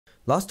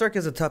Lostark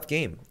is a tough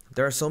game.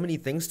 There are so many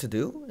things to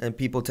do, and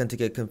people tend to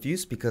get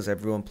confused because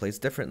everyone plays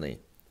differently.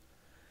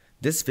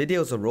 This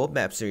video is a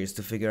roadmap series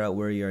to figure out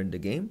where you are in the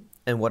game,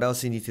 and what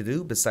else you need to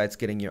do besides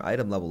getting your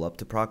item level up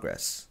to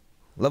progress.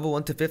 Level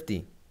 1 to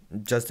 50,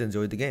 just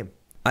enjoy the game.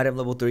 Item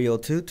level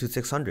 302 to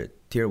 600,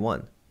 tier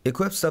 1.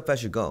 Equip stuff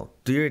as you go,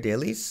 do your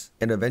dailies,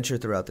 and adventure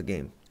throughout the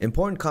game.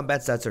 Important combat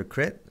stats are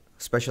crit,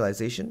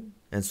 specialization,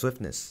 and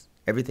swiftness.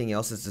 Everything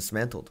else is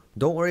dismantled.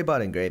 Don't worry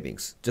about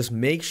engravings, just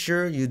make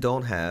sure you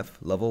don't have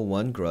level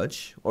 1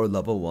 grudge or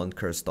level 1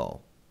 curse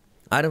doll.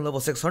 Item level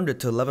 600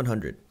 to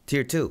 1100,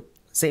 tier 2.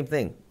 Same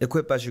thing,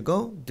 equip as you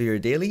go, do your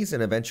dailies,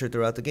 and adventure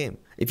throughout the game.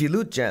 If you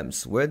loot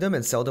gems, wear them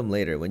and sell them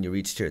later when you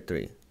reach tier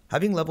 3.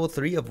 Having level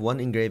 3 of 1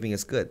 engraving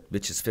is good,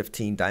 which is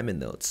 15 diamond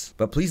nodes.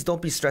 But please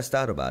don't be stressed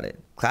out about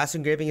it. Class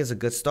engraving is a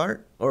good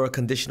start, or a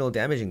conditional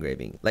damage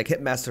engraving, like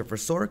Hitmaster for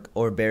Sork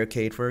or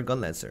Barricade for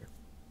Gunlancer.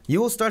 You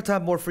will start to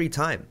have more free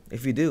time.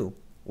 If you do,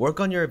 work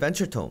on your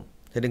adventure tome,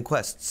 hidden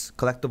quests,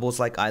 collectibles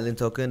like Island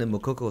Token and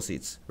Mokoko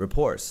Seeds,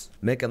 Rapports,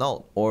 make an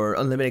alt, or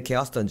Unlimited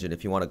Chaos Dungeon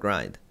if you want to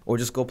grind, or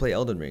just go play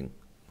Elden Ring.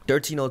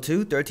 1302,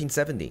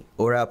 1370,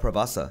 Ora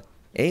Pravasa.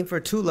 Aim for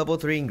 2 level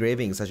 3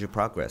 engravings as you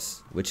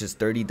progress, which is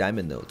 30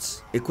 diamond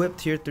nodes. Equip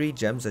tier 3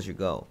 gems as you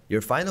go.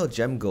 Your final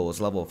gem goal is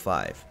level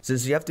 5.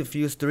 Since you have to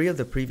fuse 3 of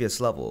the previous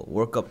level,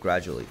 work up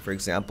gradually. For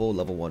example,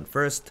 level 1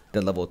 first,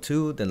 then level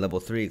 2, then level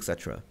 3,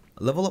 etc.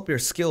 Level up your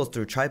skills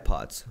through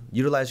tripods.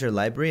 Utilize your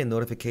library and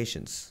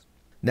notifications.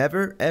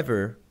 Never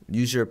ever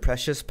use your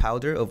precious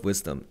powder of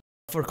wisdom.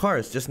 For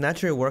cards, just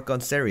naturally work on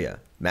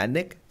Seria,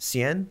 Madnik,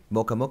 Cien,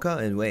 Mocha Mocha,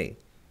 and Wei.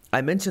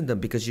 I mentioned them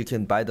because you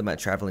can buy them at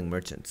traveling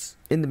merchants.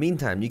 In the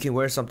meantime, you can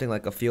wear something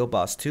like a Field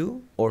Boss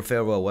 2 or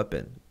Farewell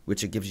Weapon,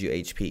 which it gives you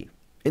HP.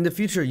 In the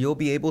future, you'll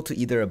be able to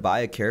either buy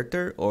a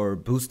character or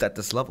boost at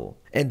this level,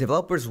 and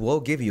developers will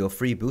give you a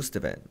free boost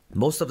event.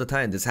 Most of the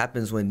time, this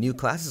happens when new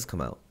classes come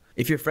out.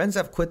 If your friends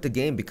have quit the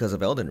game because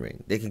of Elden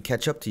Ring, they can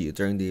catch up to you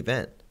during the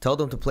event. Tell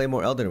them to play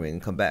more Elden Ring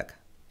and come back.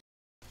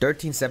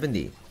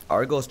 1370,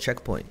 Argos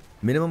Checkpoint.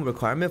 Minimum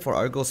requirement for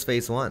Argos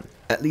Phase 1.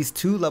 At least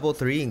 2 level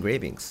 3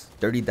 engravings,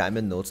 30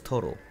 diamond nodes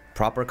total.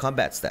 Proper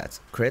combat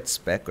stats, crit,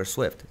 spec, or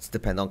swift, it's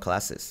depend on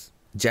classes.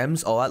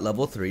 Gems all at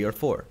level 3 or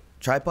 4.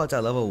 Tripods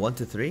at level 1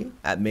 to 3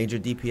 at major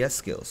DPS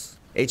skills.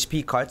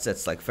 HP card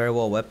sets like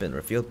Farewell Weapon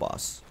or Field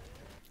Boss.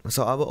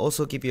 So I will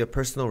also give you a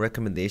personal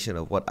recommendation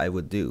of what I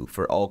would do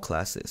for all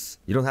classes.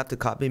 You don't have to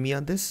copy me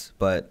on this,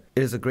 but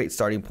it is a great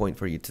starting point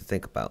for you to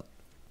think about.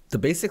 The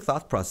basic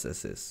thought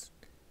process is,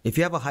 if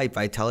you have a high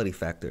vitality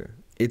factor,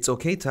 it's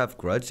okay to have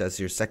Grudge as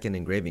your second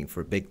engraving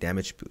for big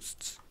damage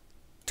boosts.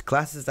 To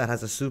classes that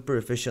has a super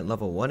efficient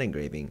level 1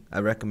 engraving, I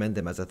recommend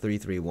them as a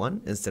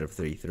 3-3-1 instead of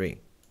 3-3.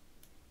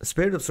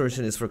 Spirit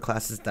Absorption is for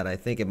classes that I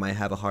think it might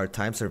have a hard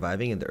time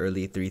surviving in the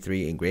early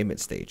 3-3 engravement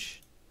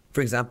stage. For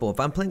example, if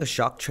I'm playing a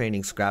shock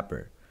training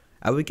scrapper,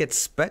 I would get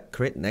spec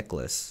crit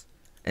necklace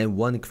and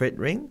 1 crit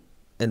ring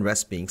and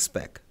rest being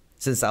spec.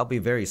 Since I'll be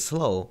very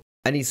slow,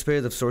 I need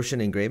Spirit Absorption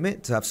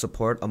engravement to have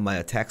support on my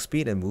attack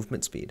speed and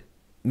movement speed.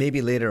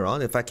 Maybe later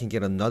on, if I can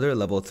get another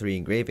level 3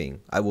 engraving,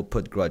 I will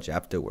put Grudge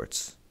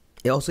afterwards.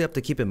 You also have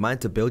to keep in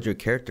mind to build your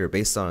character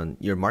based on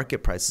your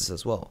market prices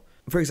as well.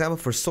 For example,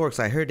 for Sorks,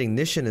 I heard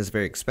Ignition is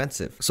very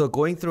expensive, so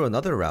going through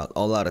another route,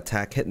 All Out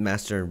Attack,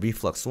 Hitmaster, and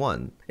Reflux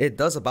 1, it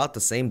does about the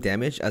same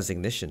damage as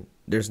Ignition.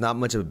 There's not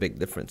much of a big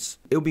difference.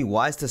 It would be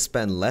wise to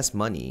spend less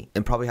money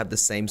and probably have the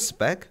same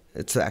spec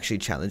to actually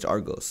challenge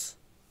Argos.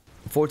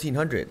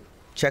 1400,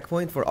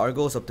 checkpoint for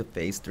Argos up to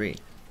phase 3.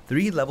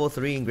 3 level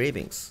 3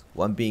 engravings,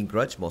 1 being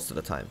Grudge most of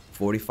the time,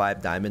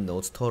 45 diamond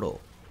nodes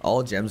total.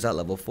 All gems at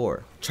level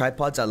 4.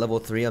 Tripods at level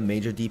 3 on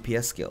major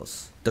DPS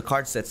skills. The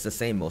card set's the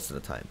same most of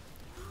the time.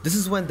 This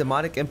is when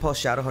Demonic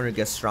Impulse Shadowhunter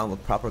gets strong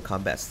with proper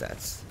combat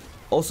stats.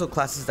 Also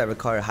classes that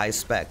require high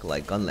spec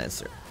like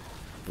Gunlancer.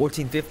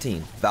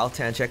 1415,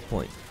 Valtan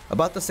checkpoint.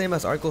 About the same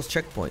as Argos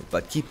checkpoint,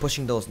 but keep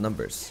pushing those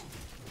numbers.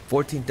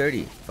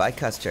 1430,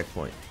 Vicast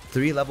checkpoint.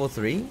 3 level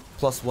 3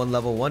 plus 1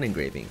 level 1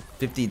 engraving,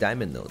 50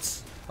 diamond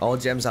nodes. All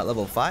gems at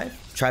level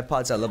 5,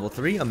 tripods at level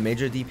 3 on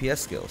major DPS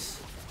skills.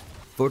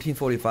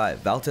 1445,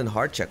 Valtan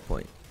Hard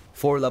checkpoint.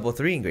 4 level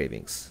 3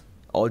 engravings.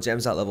 All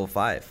gems at level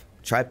 5.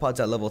 Tripods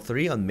at level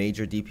 3 on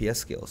major DPS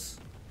skills.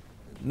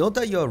 Note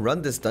that you'll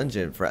run this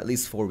dungeon for at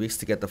least 4 weeks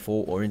to get the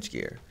full orange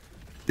gear.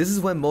 This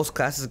is when most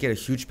classes get a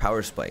huge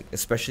power spike,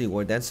 especially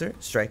War Dancer,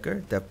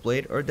 Striker,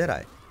 Deathblade, or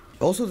Deadeye.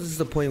 Also, this is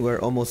the point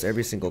where almost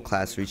every single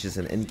class reaches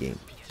an endgame.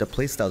 The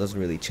playstyle doesn't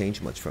really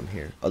change much from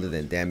here, other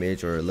than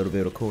damage or a little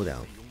bit of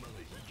cooldown.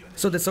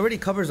 So this already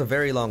covers a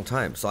very long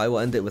time, so I will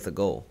end it with a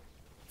goal.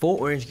 Full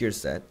orange gear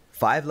set,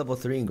 5 level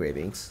 3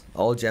 engravings,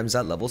 all gems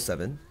at level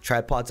 7,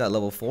 tripods at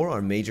level 4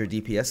 on major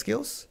DPS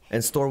skills,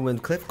 and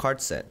Stormwind Cliff card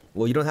set.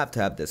 Well, you don't have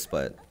to have this,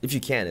 but if you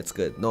can, it's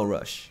good, no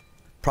rush.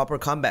 Proper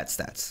combat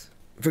stats.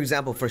 For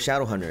example, for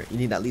Shadowhunter, you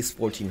need at least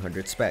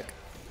 1400 spec.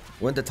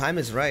 When the time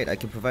is right, I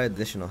can provide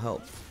additional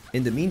help.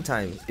 In the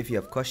meantime, if you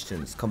have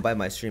questions, come by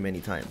my stream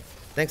anytime.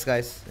 Thanks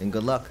guys, and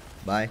good luck.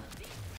 Bye.